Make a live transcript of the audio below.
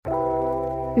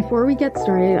Before we get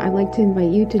started, I'd like to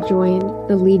invite you to join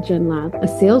the Lead Gen Lab, a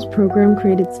sales program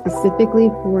created specifically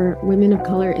for women of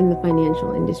color in the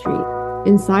financial industry.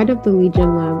 Inside of the Lead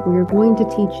Gen Lab, we are going to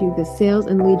teach you the sales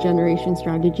and lead generation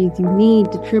strategies you need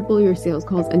to triple your sales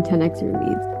calls and 10x your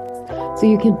leads, so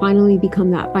you can finally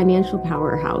become that financial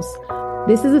powerhouse.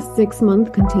 This is a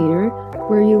 6-month container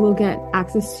where you will get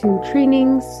access to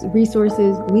trainings,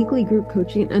 resources, weekly group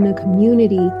coaching, and a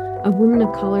community of women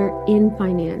of color in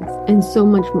finance, and so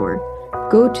much more.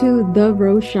 Go to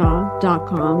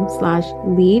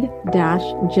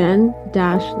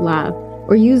theroshaw.com/lead-gen-lab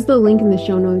or use the link in the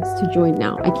show notes to join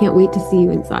now. I can't wait to see you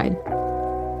inside.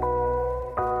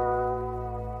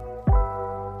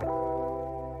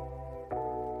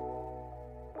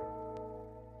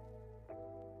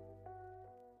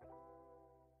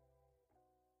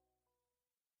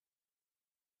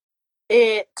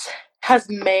 It has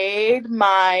made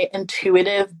my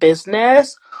intuitive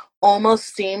business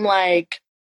almost seem like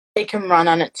it can run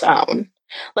on its own.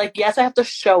 Like, yes, I have to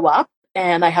show up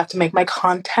and I have to make my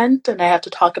content and I have to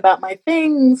talk about my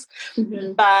things,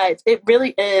 but it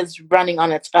really is running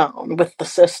on its own with the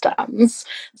systems.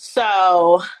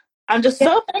 So I'm just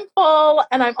so thankful.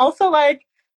 And I'm also like,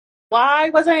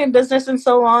 why was I in business in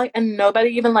so long and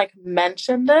nobody even like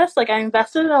mentioned this? Like, I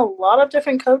invested in a lot of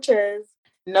different coaches.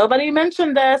 Nobody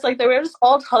mentioned this. Like, they were just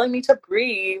all telling me to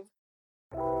breathe.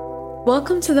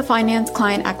 Welcome to the Finance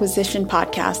Client Acquisition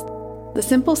Podcast, the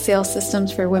simple sales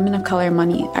systems for women of color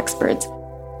money experts.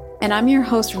 And I'm your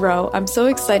host, Ro. I'm so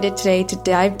excited today to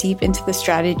dive deep into the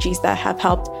strategies that have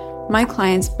helped my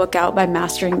clients book out by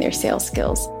mastering their sales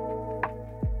skills.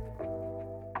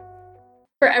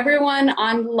 For everyone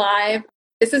on live,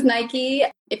 this is Nike.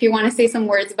 If you want to say some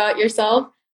words about yourself.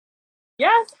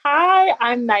 Yes, hi,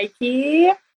 I'm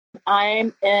Nike.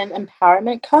 I'm an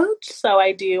empowerment coach, so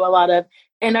I do a lot of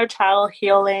inner child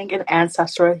healing and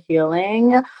ancestral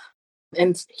healing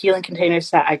in healing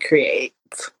containers that I create.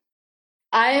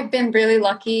 I have been really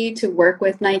lucky to work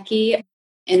with Nike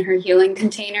in her healing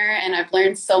container, and I've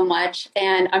learned so much.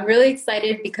 And I'm really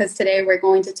excited because today we're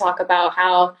going to talk about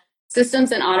how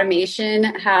systems and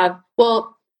automation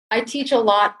I teach a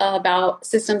lot about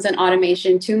systems and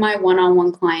automation to my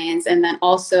one-on-one clients, and then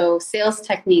also sales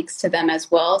techniques to them as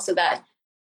well, so that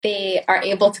they are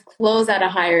able to close at a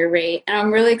higher rate. And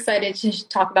I'm really excited to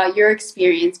talk about your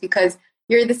experience because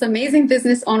you're this amazing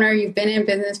business owner. You've been in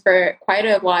business for quite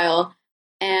a while,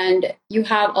 and you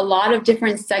have a lot of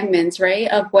different segments, right,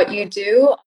 of what you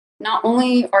do. Not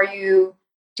only are you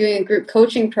doing a group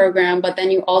coaching program, but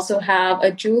then you also have a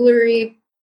jewelry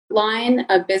line,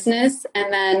 a business,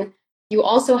 and then you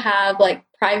also have like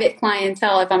private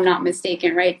clientele, if I'm not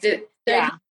mistaken, right? Did I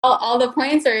get all the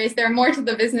points, or is there more to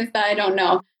the business that I don't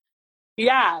know?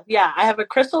 Yeah. I have a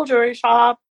crystal jewelry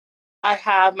shop. I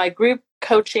have my group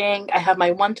coaching. I have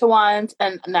my one-to-ones,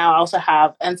 and now I also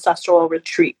have ancestral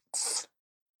retreats.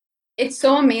 It's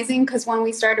so amazing because when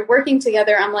we started working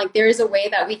together, I'm like, there is a way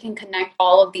that we can connect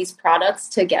all of these products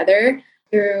together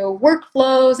through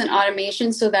workflows and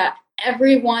automation so that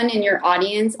everyone in your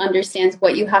audience understands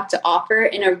what you have to offer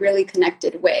in a really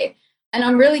connected way. And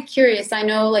I'm really curious. I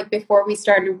know, like, before we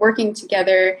started working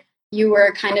together, you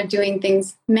were kind of doing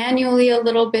things manually a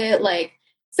little bit, like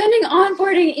sending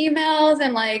onboarding emails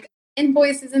and like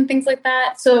invoices and things like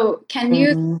that. So can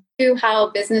you do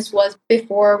how business was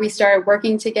before we started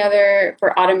working together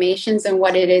for automations and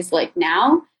what it is like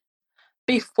now?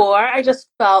 Before, I just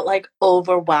felt like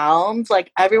overwhelmed.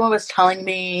 Like, everyone was telling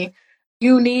me,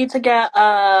 you need to get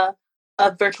a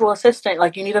virtual assistant.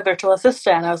 Like, you need a virtual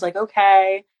assistant. I was like,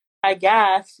 okay, I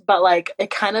guess. But like,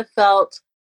 it kind of felt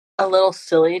a little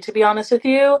silly, to be honest with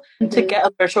you, to get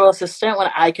a virtual assistant when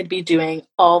I could be doing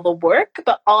all the work,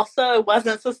 but also it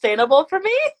wasn't sustainable for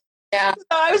me. Yeah. So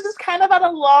I was just kind of at a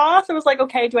loss. I was like,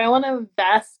 okay, do I want to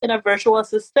invest in a virtual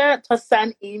assistant to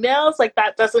send emails? Like,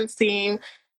 that doesn't seem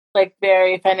like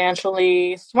very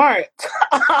financially smart.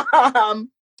 And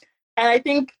I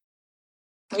think,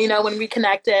 when we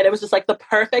connected, it was just like the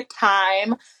perfect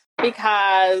time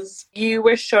because you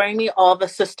were showing me all the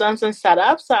systems and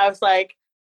setups. So I was like,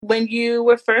 when you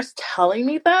were first telling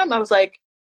me them, I was like,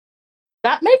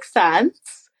 that makes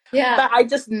sense. Yeah. But I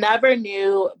just never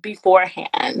knew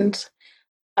beforehand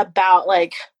about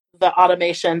like the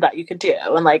automation that you could do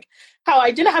and like how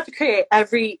I didn't have to create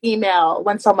every email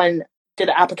when someone did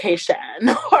an application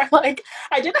or like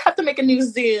I didn't have to make a new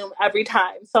Zoom every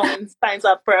time someone signs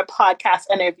up for a podcast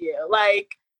interview.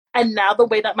 Like, and now the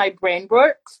way that my brain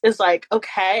works is like,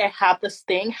 okay, I have this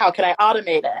thing. How can I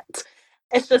automate it?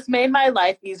 It's just made my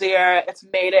life easier. It's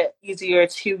made it easier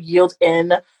to yield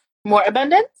in more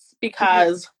abundance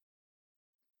because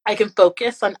I can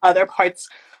focus on other parts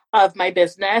of my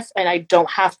business and I don't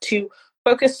have to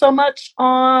focus so much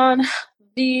on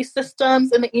the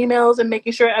systems and the emails and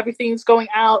making sure everything's going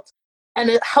out. And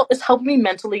it's helped me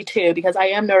mentally too because I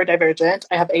am neurodivergent.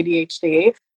 I have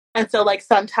ADHD. And so like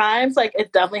sometimes like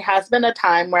it definitely has been a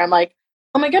time where I'm like,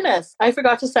 oh my goodness, I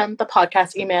forgot to send the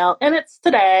podcast email and it's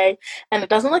today and it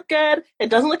doesn't look good. It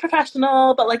doesn't look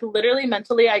professional, but like literally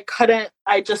mentally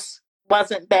I just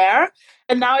wasn't there.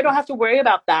 And now I don't have to worry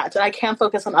about that and I can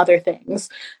focus on other things.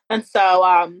 And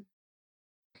so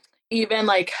even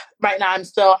like right now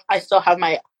I still have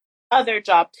my other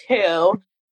job too.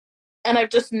 And I've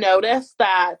just noticed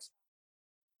that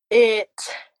it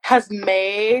has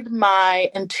made my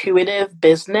intuitive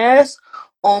business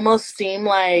almost seem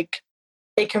like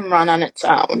it can run on its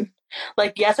own.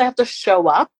 Like, yes, I have to show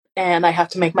up and I have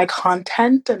to make my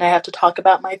content and I have to talk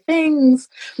about my things,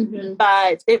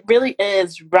 but it really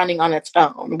is running on its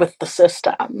own with the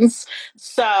systems.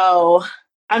 So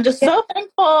I'm just so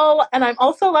thankful. And I'm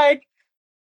also like,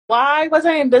 why was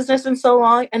I in business in so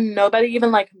long and nobody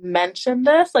even like mentioned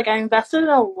this? Like I invested in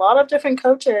a lot of different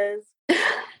coaches.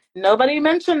 Nobody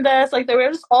mentioned this. Like they were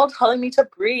just all telling me to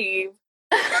breathe.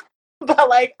 But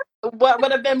like what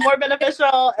would have been more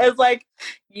beneficial is like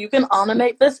you can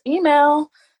automate this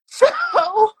email. So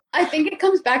I think it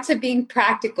comes back to being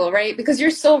practical, right? Because you're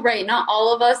so right. Not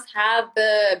all of us have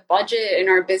the budget in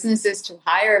our businesses to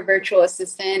hire a virtual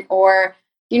assistant, or,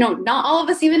 not all of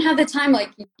us even have the time.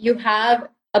 Like you have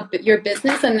your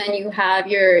business and then you have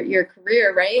your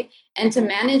career, right? And to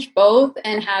manage both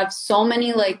and have so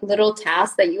many like little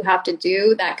tasks that you have to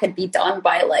do that could be done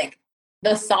by like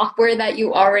the software that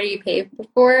you already paid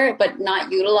for, but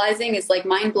not utilizing is like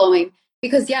mind blowing.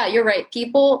 Because yeah, you're right.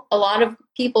 A lot of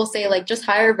people say like just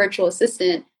hire a virtual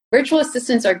assistant. Virtual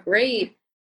assistants are great,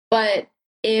 but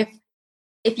if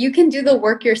you can do the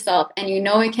work yourself and you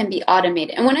know it can be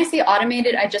automated. And when I say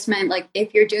automated, I just meant like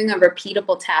if you're doing a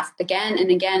repeatable task again and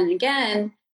again and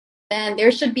again, then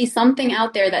there should be something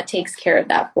out there that takes care of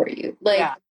that for you. Like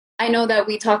yeah. I know that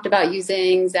we talked about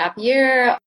using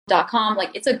Zapier.com.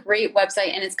 Like it's a great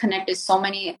website and it's connected so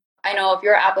many. I know of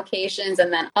your applications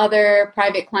and then other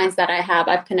private clients that I have,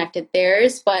 I've connected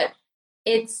theirs, but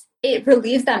it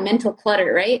relieves that mental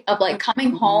clutter, right? Of like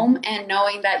coming home and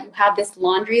knowing that you have this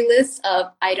laundry list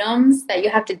of items that you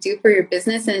have to do for your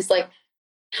business. And it's like,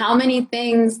 how many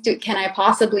things can I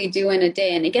possibly do in a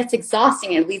day? And it gets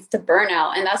exhausting. It leads to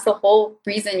burnout. And that's the whole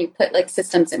reason you put like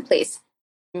systems in place.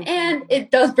 And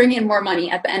it does bring in more money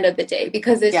at the end of the day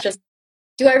because it's just,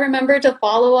 do I remember to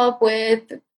follow up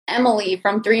with Emily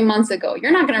from 3 months ago?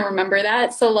 You're not going to remember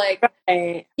that. So like,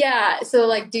 Right. yeah. So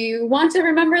like, do you want to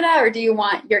remember that or do you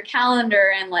want your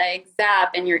calendar and like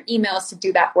Zap and your emails to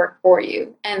do that work for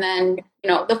you? And then,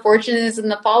 the fortune is in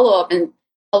the follow up. And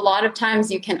a lot of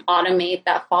times you can automate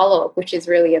that follow up, which is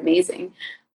really amazing.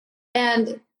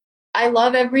 And I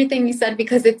love everything you said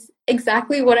because it's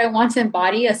exactly what I want to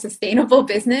embody a sustainable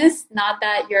business, not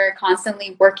that you're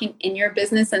constantly working in your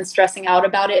business and stressing out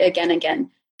about it again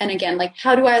and again. Like,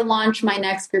 how do I launch my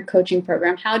next group coaching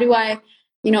program? How do I,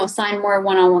 sign more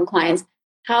one-on-one clients?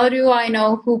 How do I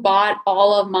know who bought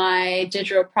all of my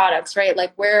digital products, right?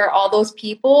 Like, where are all those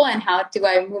people and how do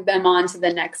I move them on to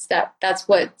the next step? That's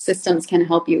what systems can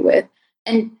help you with.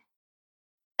 And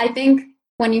I think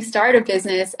when you start a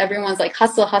business, everyone's like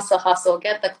hustle, hustle, hustle,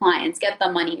 get the clients, get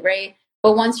the money, right?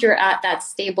 But once you're at that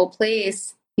stable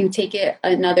place, you take it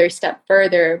another step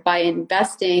further by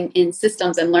investing in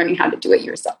systems and learning how to do it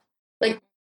yourself. Like,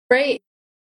 right?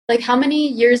 Like, how many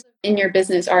years in your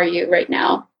business are you right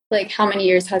now? Like, how many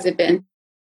years has it been?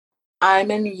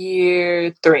 I'm in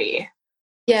year 3.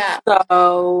 Yeah.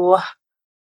 So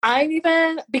I'm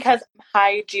even because I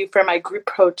hired you for my group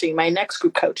coaching, my next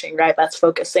group coaching, right? That's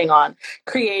focusing on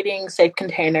creating safe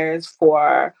containers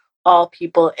for all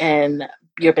people in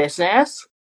your business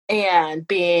and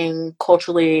being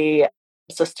culturally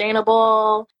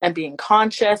sustainable and being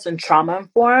conscious and trauma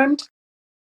informed.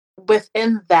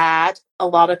 Within that, a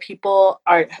lot of people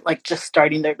are like just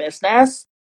starting their business.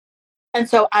 And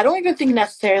so I don't even think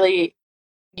necessarily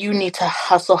you need to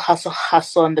hustle, hustle,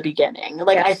 hustle in the beginning.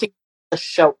 Like, Yeah. I think to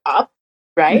show up,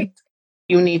 right?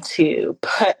 You need to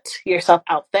put yourself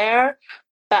out there.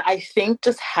 But I think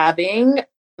just having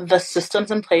the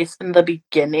systems in place in the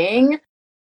beginning,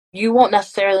 you won't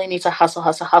necessarily need to hustle,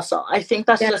 hustle, hustle. I think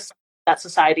that's Yeah. just that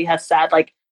society has said,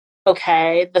 like,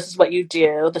 okay, this is what you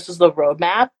do, this is the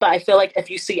roadmap. But I feel like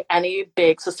if you see any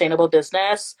big sustainable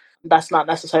business, that's not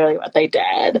necessarily what they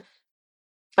did.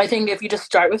 I think if you just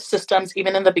start with systems,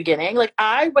 even in the beginning, like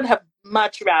I would have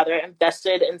much rather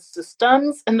invested in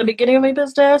systems in the beginning of my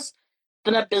business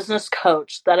than a business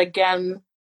coach that, again,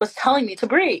 was telling me to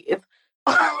breathe.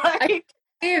 I Like,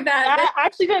 believe that. that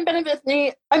actually didn't benefit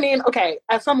me. I mean, okay,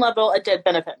 at some level it did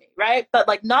benefit me, right? But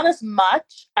like not as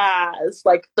much as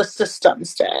like the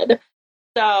systems did.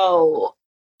 So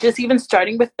just even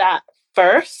starting with that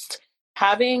first,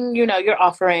 having, your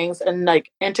offerings and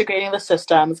like integrating the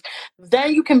systems,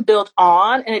 then you can build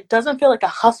on and it doesn't feel like a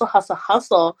hustle, hustle,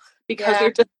 hustle because Yeah,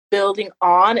 you're just building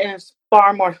on and it's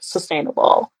far more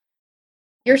sustainable.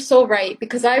 you're so right.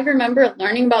 Because I remember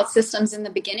learning about systems in the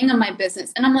beginning of my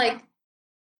business, and I'm like,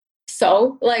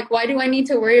 so, like, why do I need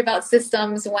to worry about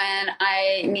systems when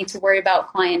I need to worry about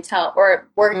clientele or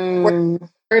work Mm,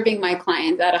 serving my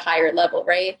clients at a higher level,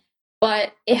 right?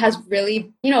 But it has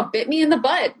really, bit me in the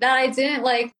butt that I didn't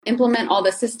like implement all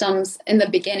the systems in the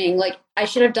beginning. Like, I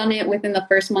should have done it within the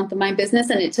first month of my business,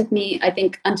 and it took me, I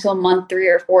think, until month 3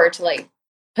 or 4 to like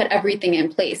put everything in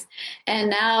place. And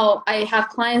now I have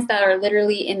clients that are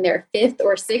literally in their fifth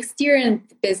or sixth year in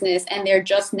business, and they're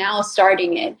just now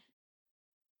starting it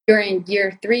during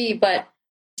year 3. But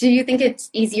do you think it's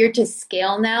easier to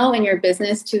scale now in your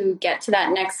business to get to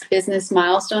that next business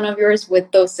milestone of yours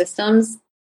with those systems?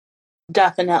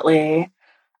 definitely.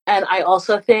 And I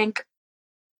also think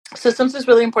systems is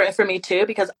really important for me too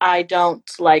because I don't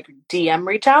like DM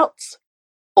reach outs,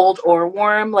 cold or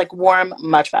warm. Like warm,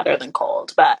 much better than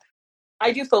cold. But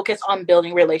I do focus on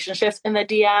building relationships in the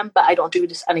DM, but I don't do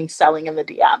just any selling in the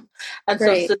DM. And so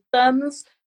Right. systems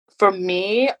for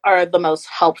me are the most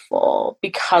helpful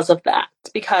because of that.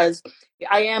 Because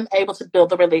I am able to build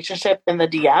the relationship in the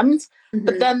DMs,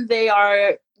 but Mm-hmm. then they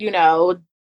are,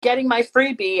 getting my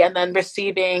freebie and then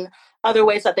receiving other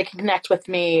ways that they can connect with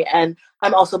me. And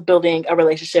I'm also building a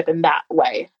relationship in that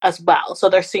way as well. So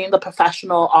they're seeing the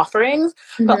professional offerings,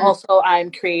 but Mm-hmm. also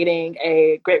I'm creating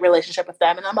a great relationship with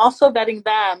them. And I'm also vetting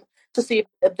them to see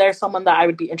if there's someone that I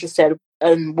would be interested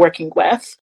in working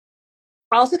with.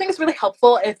 I also think it's really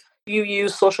helpful if you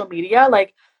use social media.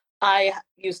 Like I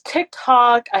use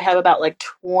TikTok. I have about like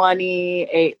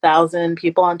 28,000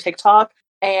 people on TikTok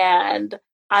and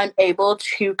I'm able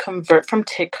to convert from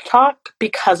TikTok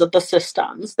because of the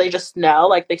systems. They just know,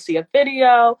 like they see a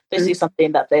video, they see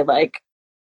something that they like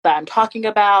that I'm talking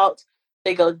about.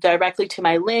 They go directly to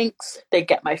my links, they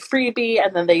get my freebie,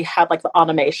 and then they have like the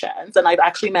automations. And I've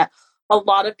actually met a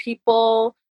lot of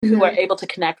people who are Mm-hmm. able to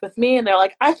connect with me and they're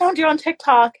like, I found you on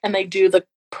TikTok, and they do the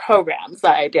programs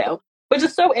that I do, which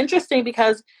is so interesting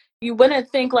because you wouldn't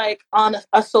think like on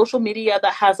a social media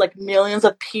that has like millions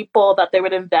of people that they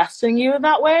would invest in you in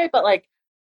that way, but like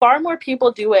far more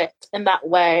people do it in that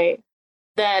way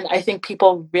than I think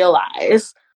people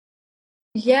realize.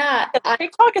 Yeah.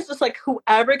 TikTok is just like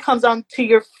whoever comes onto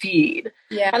your feed.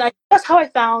 Yeah. And I that's how I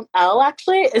found Elle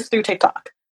actually is through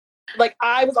TikTok. Like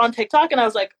I was on TikTok and I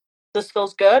was like, this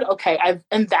feels good. Okay, I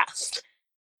invest.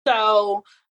 So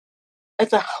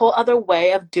it's a whole other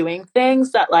way of doing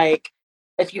things that like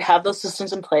if you have those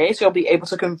systems in place, you'll be able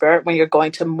to convert when you're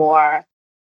going to more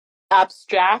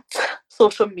abstract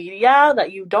social media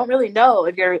that you don't really know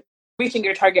if you're reaching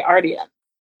your target audience.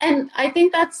 And I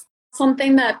think that's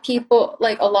something that people,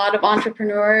 like a lot of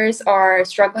entrepreneurs, are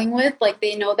struggling with. Like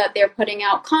they know that they're putting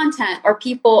out content, or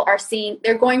people are seeing,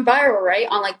 they're going viral, right?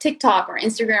 On like TikTok or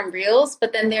Instagram Reels,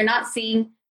 but then they're not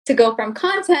seeing to go from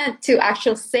content to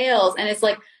actual sales. And it's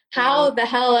like, how Mm, the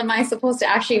hell am I supposed to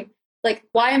actually, like,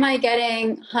 why am I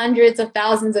getting hundreds of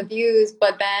thousands of views,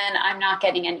 but then I'm not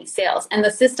getting any sales? And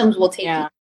the systems will take you yeah. to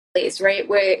a place, right?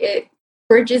 Where it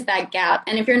bridges that gap.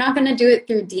 And if you're not going to do it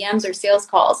through DMs or sales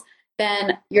calls,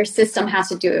 then your system has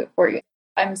to do it for you.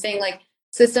 I'm saying like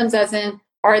systems as in,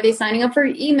 are they signing up for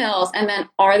emails? And then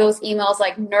are those emails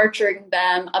like nurturing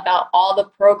them about all the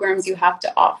programs you have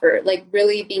to offer? Like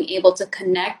really being able to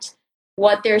connect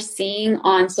what they're seeing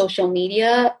on social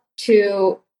media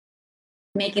to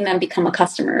making them become a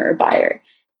customer or buyer.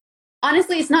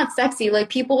 Honestly, it's not sexy. Like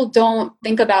people don't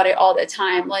think about it all the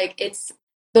time. Like it's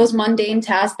those mundane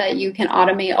tasks that you can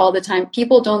automate all the time.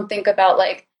 People don't think about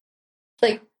like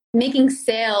making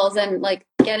sales and like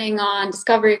getting on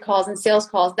discovery calls and sales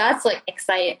calls. That's like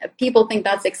exciting. People think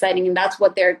that's exciting and that's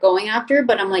what they're going after.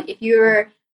 But I'm like, if you're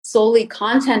solely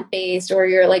content based or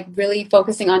you're like really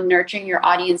focusing on nurturing your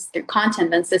audience through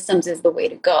content, then systems is the way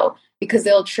to go because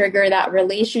they'll trigger that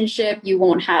relationship. You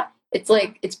won't have, it's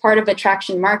like, it's part of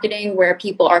attraction marketing where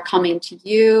people are coming to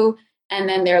you and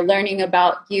then they're learning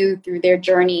about you through their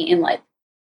journey in like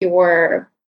your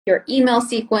your email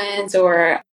sequence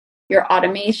or your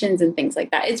automations and things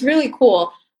like that. It's really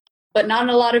cool, but not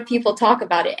a lot of people talk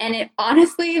about it. And it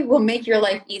honestly will make your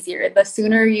life easier the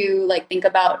sooner you like think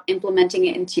about implementing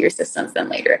it into your systems than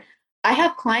later. I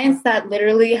have clients that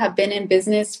literally have been in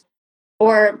business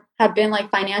or have been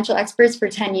like financial experts for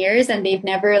 10 years and they've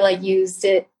never like used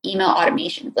it, email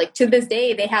automation. Like to this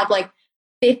day, they have like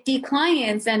 50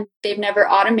 clients and they've never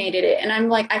automated it. And I'm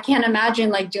like, I can't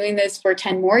imagine like doing this for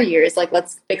 10 more years. Like,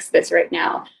 let's fix this right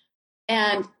now.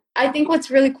 And I think what's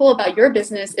really cool about your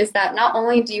business is that not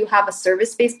only do you have a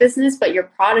service based business, but your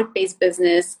product based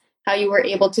business, how you were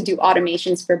able to do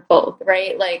automations for both,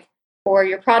 right? Like for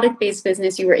your product based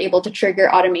business, you were able to trigger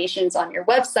automations on your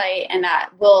website, and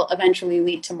that will eventually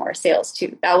lead to more sales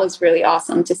too. That was really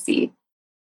awesome to see.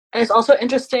 And it's also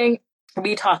interesting,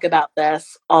 we talk about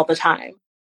this all the time.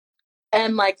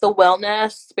 And like the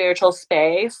wellness, spiritual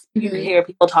space, you Mm-hmm. hear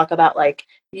people talk about like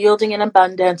yielding in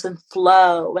abundance and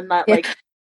flow and that Yeah. like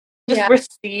just Yeah.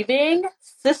 receiving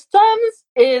systems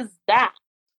is that,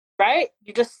 right?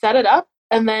 You just set it up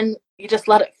and then you just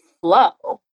let it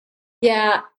flow.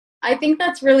 Yeah, I think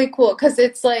that's really cool because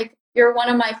it's like you're one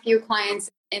of my few clients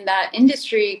in that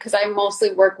industry because I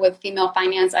mostly work with female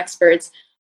finance experts.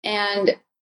 And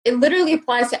it literally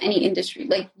applies to any industry.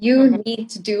 Like Mm-hmm. you need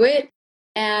to do it.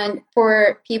 And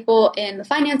for people in the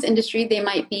finance industry, they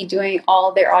might be doing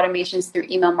all their automations through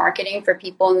email marketing. For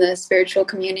people in the spiritual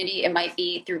community, it might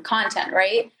be through content,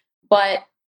 right? But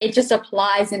it just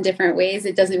applies in different ways.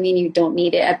 It doesn't mean you don't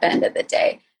need it at the end of the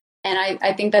day. And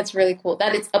I think that's really cool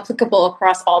that it's applicable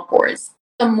across all boards.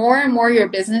 The more and more your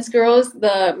business grows,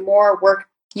 the more work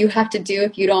you have to do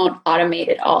if you don't automate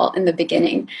it all in the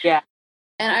beginning. Yeah.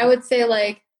 And I would say,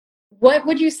 like, what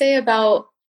would you say about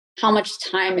how much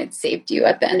time it saved you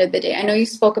at the end of the day? I know you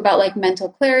spoke about like mental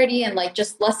clarity and like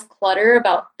just less clutter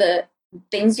about the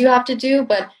things you have to do,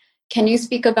 but can you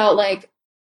speak about like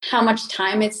how much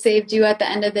time it saved you at the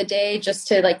end of the day just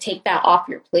to like take that off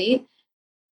your plate?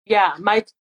 Yeah, my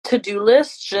to-do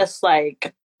list just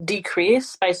like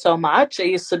decreased by so much. It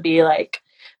used to be like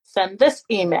send this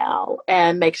email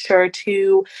and make sure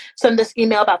to send this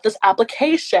email about this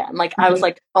application. Like I was Mhm.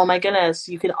 like, oh my goodness,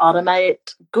 you can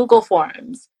automate Google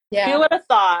Forms. Who Yeah. would have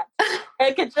thought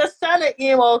I could just send an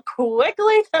email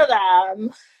quickly to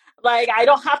them? Like I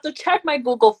don't have to check my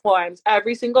Google Forms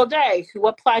every single day. Who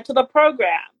applied to the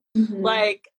program? Mhm.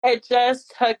 Like it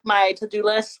just took my to-do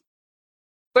list.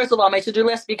 First of all, my to-do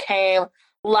list became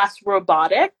less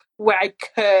robotic, where I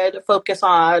could focus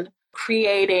on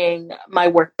creating my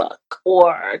workbook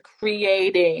or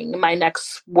creating my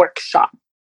next workshop.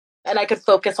 And I could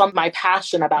focus on my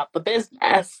passion about the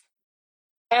business.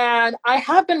 And I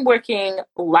have been working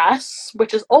less,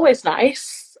 which is always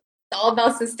nice. It's all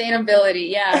about sustainability.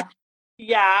 Yeah.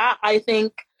 Yeah, I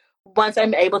think once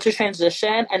I'm able to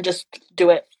transition and just do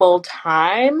it full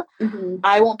time, Mhm.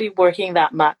 I won't be working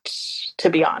that much, to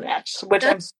be honest, which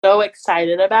That I'm so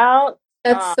excited about.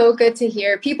 That's Um, so good to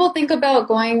hear. People think about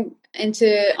going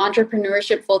into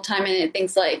entrepreneurship full time and it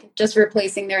thinks like just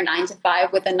replacing their 9 to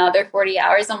 5 with another 40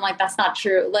 hours. I'm like, that's not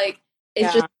true. Like,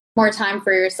 it's just yeah, more time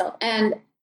for yourself. And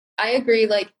I agree.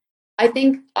 Like, I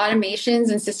think automations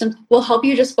and systems will help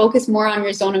you just focus more on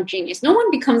your zone of genius. No one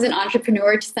becomes an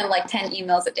entrepreneur to send like 10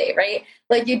 emails a day, right?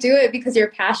 Like, you do it because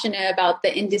you're passionate about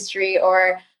the industry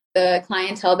or the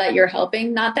clientele that you're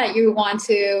helping. Not that you want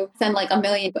to send like a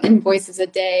million invoices a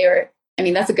day, or I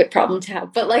mean, that's a good problem to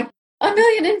have, but like a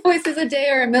million invoices a day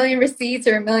or a million receipts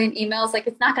or a million emails, like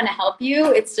it's not going to help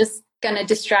you. It's just going to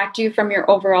distract you from your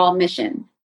overall mission.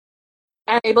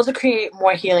 I'm able to create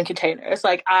more healing containers.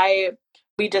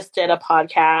 We just did a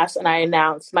podcast and I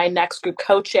announced my next group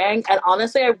coaching. And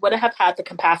honestly, I wouldn't have had the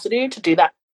capacity to do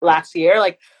that last year.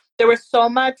 Like, there was so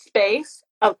much space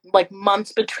of like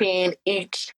months between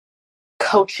each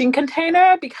coaching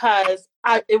container because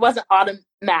it wasn't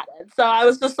automated. So I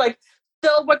was just like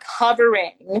still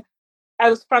recovering. I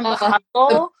was from the The,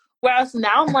 hustle. Whereas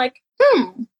now I'm like,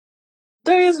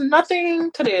 there is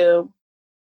nothing to do.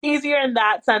 Easier in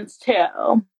that sense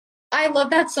too. I love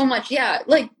that so much. Yeah.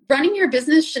 Like running your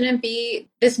business shouldn't be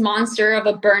this monster of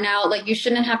a burnout. Like you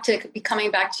shouldn't have to be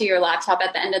coming back to your laptop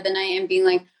at the end of the night and being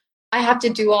like, I have to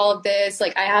do all of this.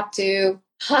 Like I have to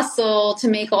hustle to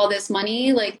make all this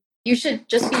money. Like you should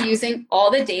just be using all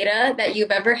the data that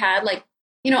you've ever had. Like,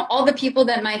 all the people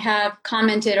that might have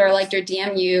commented or liked or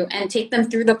DM you and take them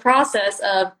through the process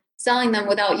of selling them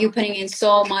without you putting in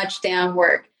so much damn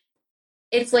work.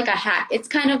 It's like a hack. It's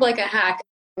kind of like a hack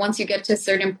once you get to a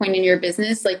certain point in your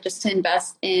business, like just to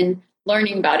invest in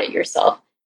learning about it yourself.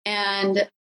 And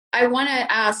I want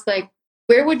to ask, like,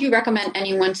 where would you recommend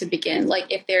anyone to begin? Like,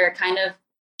 if they're kind of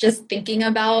just thinking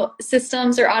about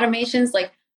systems or automations,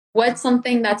 like, what's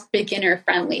something that's beginner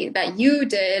friendly that you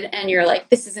did and you're like,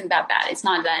 this isn't that bad. It's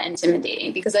not that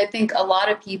intimidating. Because I think a lot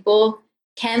of people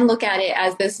can look at it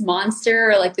as this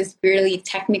monster or like this really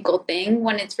technical thing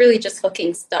when it's really just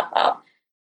hooking stuff up.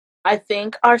 I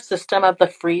think our system of the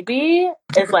freebie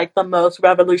is like the most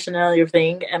revolutionary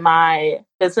thing in my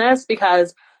business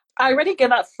because I already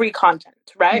give out free content,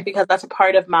 right? Because that's a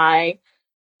part of my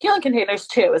healing containers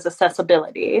too, is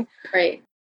accessibility. Right.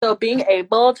 So being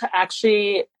able to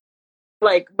actually,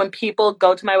 like, when people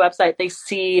go to my website, they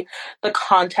see the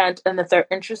content and if they're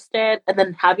interested, and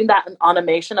then having that an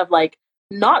automation of like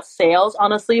not sales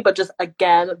honestly, but just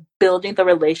again building the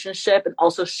relationship and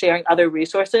also sharing other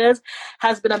resources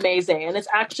has been amazing. And it's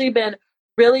actually been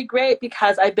really great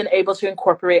because I've been able to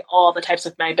incorporate all the types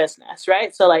of my business,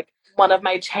 right? So like one of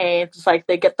my chains is like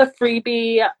they get the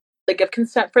freebie, they give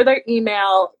consent for their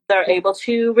email, they're able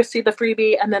to receive the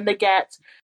freebie, and then they get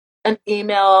an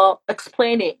email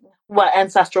explaining what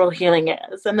ancestral healing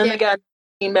is. And then they get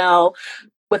an email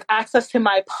with access to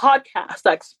my podcast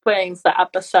that explains the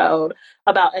episode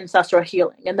about ancestral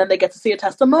healing. And then they get to see a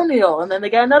testimonial, and then they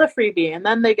get another freebie, and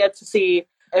then they get to see,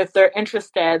 if they're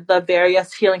interested, the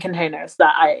various healing containers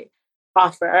that I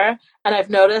offer. And I've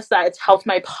noticed that it's helped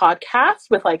my podcast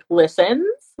with like listens,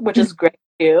 which is great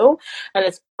too. And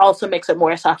it also makes it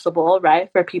more accessible, right,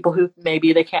 for people who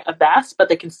maybe they can't invest, but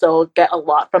they can still get a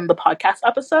lot from the podcast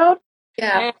episode.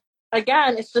 Yeah. And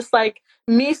again, it's just like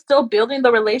me still building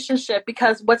the relationship,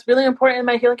 because what's really important in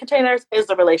my healing containers is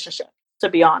the relationship, to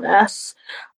be honest.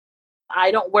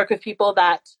 I don't work with people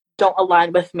that don't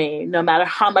align with me, no matter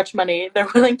how much money they're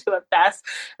willing to invest.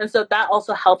 And so that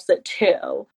also helps it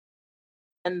too.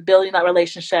 And building that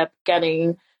relationship,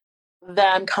 getting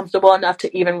them comfortable enough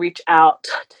to even reach out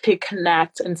to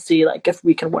connect and see like if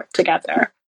we can work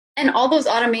together. And all those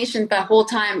automations that whole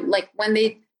time, like when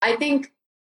they, I think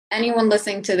anyone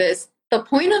listening to this, the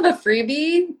point of a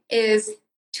freebie is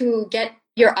to get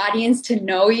your audience to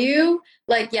know you.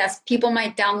 Like, yes, people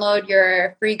might download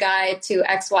your free guide to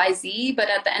XYZ, but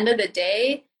at the end of the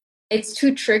day, it's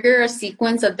to trigger a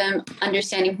sequence of them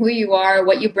understanding who you are,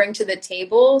 what you bring to the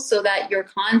table, so that your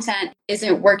content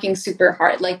isn't working super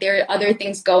hard. Like, there are other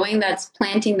things going that's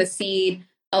planting the seed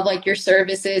of like your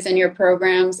services and your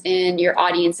programs in your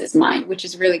audience's mind, which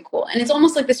is really cool. And it's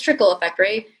almost like this trickle effect,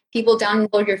 right? People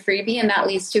download your freebie and that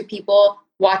leads to people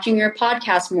watching your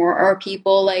podcast more, or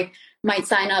people like might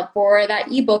sign up for that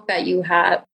ebook that you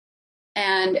have.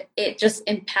 And it just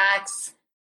impacts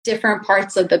different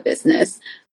parts of the business.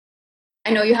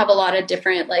 I know you have a lot of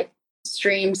different like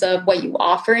streams of what you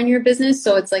offer in your business.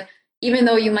 So it's like, even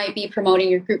though you might be promoting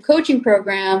your group coaching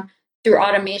program through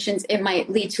automations, it might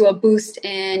lead to a boost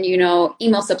in,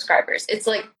 email subscribers. It's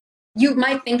like, you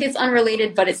might think it's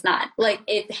unrelated, but it's not. Like,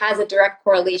 it has a direct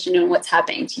correlation in what's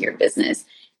happening to your business.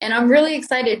 And I'm really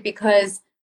excited because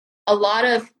a lot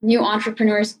of new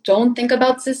entrepreneurs don't think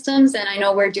about systems. And I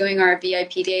know we're doing our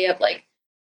VIP day of like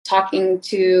talking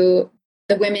to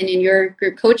the women in your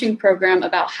group coaching program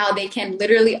about how they can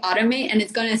literally automate, and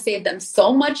it's going to save them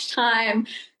so much time,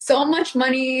 so much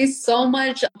money, so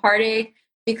much heartache,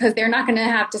 because they're not going to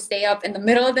have to stay up in the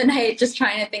middle of the night just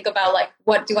trying to think about like,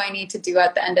 what do I need to do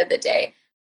at the end of the day?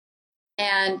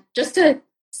 And just to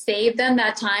save them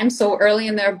that time so early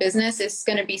in their business is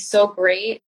going to be so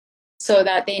great, so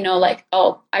that they know like,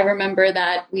 oh, I remember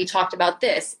that we talked about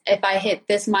this. If I hit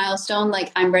this milestone,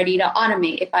 like I'm ready to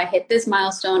automate. If I hit this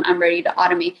milestone, I'm ready to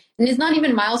automate. And it's not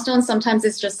even milestones. Sometimes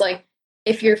it's just like,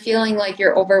 if you're feeling like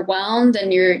you're overwhelmed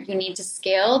and you need to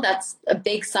scale, that's a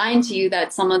big sign to you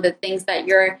that some of the things that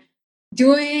you're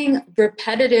doing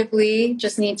repetitively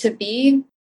just need to be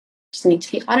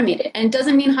automated. And it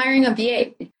doesn't mean hiring a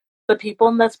VA. The people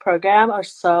in this program are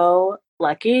so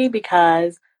lucky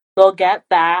because they'll get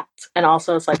that, and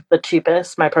also it's like the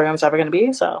cheapest my program's ever going to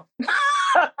be. So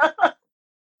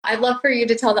I'd love for you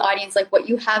to tell the audience like what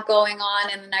you have going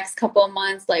on in the next couple of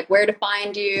months, like where to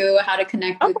find you, how to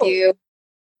connect with you.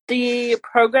 The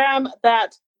program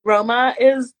that Roma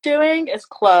is doing is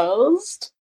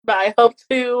closed, but I hope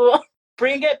to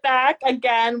bring it back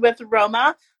again with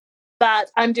Roma. But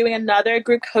I'm doing another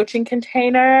group coaching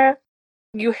container.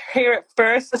 You hear it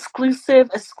first,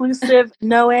 exclusive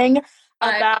knowing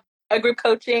about a group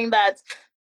coaching that's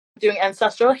doing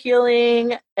ancestral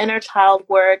healing, inner child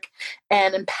work,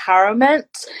 and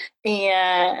empowerment.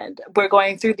 And we're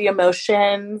going through the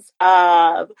emotions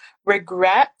of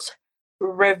regret,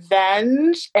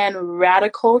 revenge, and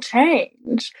radical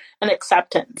change and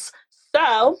acceptance.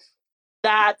 So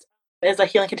that is a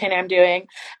healing container I'm doing.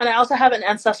 And I also have an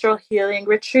ancestral healing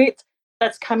retreat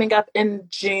that's coming up in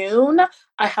June.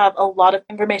 I have a lot of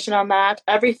information on that.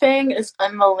 Everything is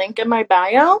in the link in my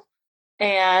bio.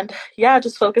 And yeah,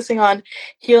 just focusing on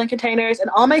healing containers. And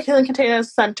all my healing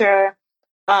containers center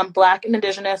Black and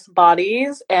Indigenous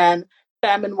bodies and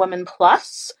Femme and Women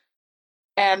Plus.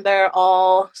 And they're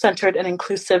all centered in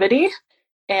inclusivity.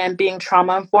 and being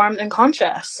trauma informed and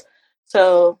conscious.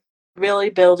 So really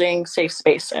building safe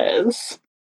spaces.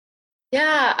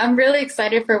 Yeah, I'm really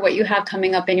excited for what you have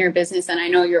coming up in your business. And I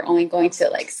know you're only going to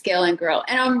like scale and grow.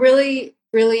 And I'm really,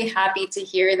 really happy to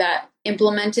hear that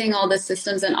implementing all the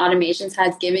systems and automations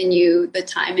has given you the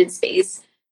time and space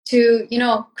to,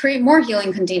 create more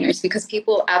healing containers because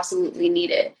people absolutely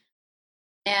need it.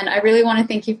 And I really want to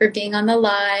thank you for being on the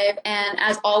live. And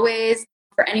as always,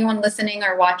 for anyone listening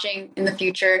or watching in the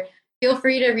future, feel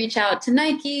free to reach out to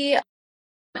Nike.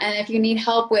 And if you need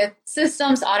help with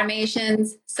systems,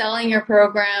 automations, selling your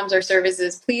programs or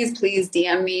services, please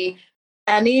DM me.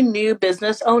 Any new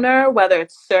business owner, whether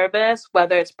it's service,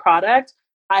 whether it's product,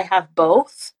 I have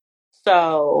both.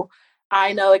 So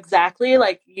I know exactly,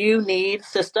 like, you need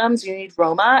systems, you need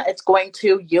Roma. It's going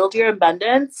to yield your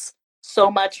abundance so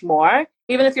much more.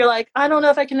 Even if you're like, I don't know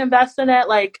if I can invest in it,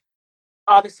 like,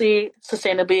 obviously,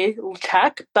 sustainably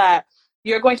check, but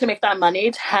you're going to make that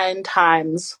money 10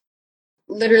 times.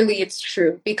 Literally, it's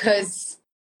true because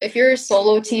if you're a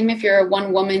solo team, if you're a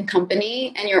one woman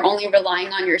company and you're only relying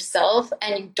on yourself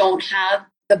and you don't have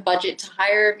the budget to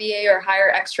hire a VA or hire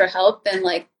extra help, then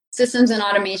like systems and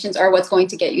automations are what's going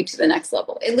to get you to the next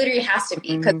level. It literally has to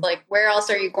be because like where else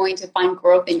are you going to find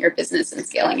growth in your business and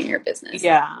scaling in your business?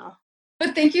 Yeah.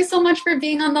 But thank you so much for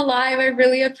being on the live. I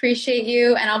really appreciate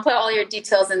you. And I'll put all your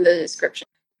details in the description.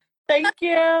 Thank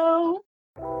you.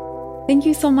 Thank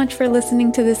you so much for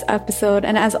listening to this episode.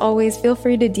 And as always, feel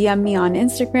free to DM me on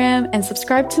Instagram and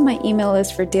subscribe to my email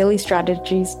list for daily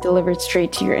strategies delivered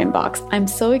straight to your inbox. I'm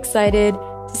so excited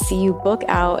to see you book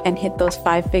out and hit those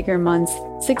 5-figure months,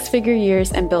 6-figure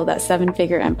years, and build that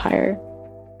 7-figure empire.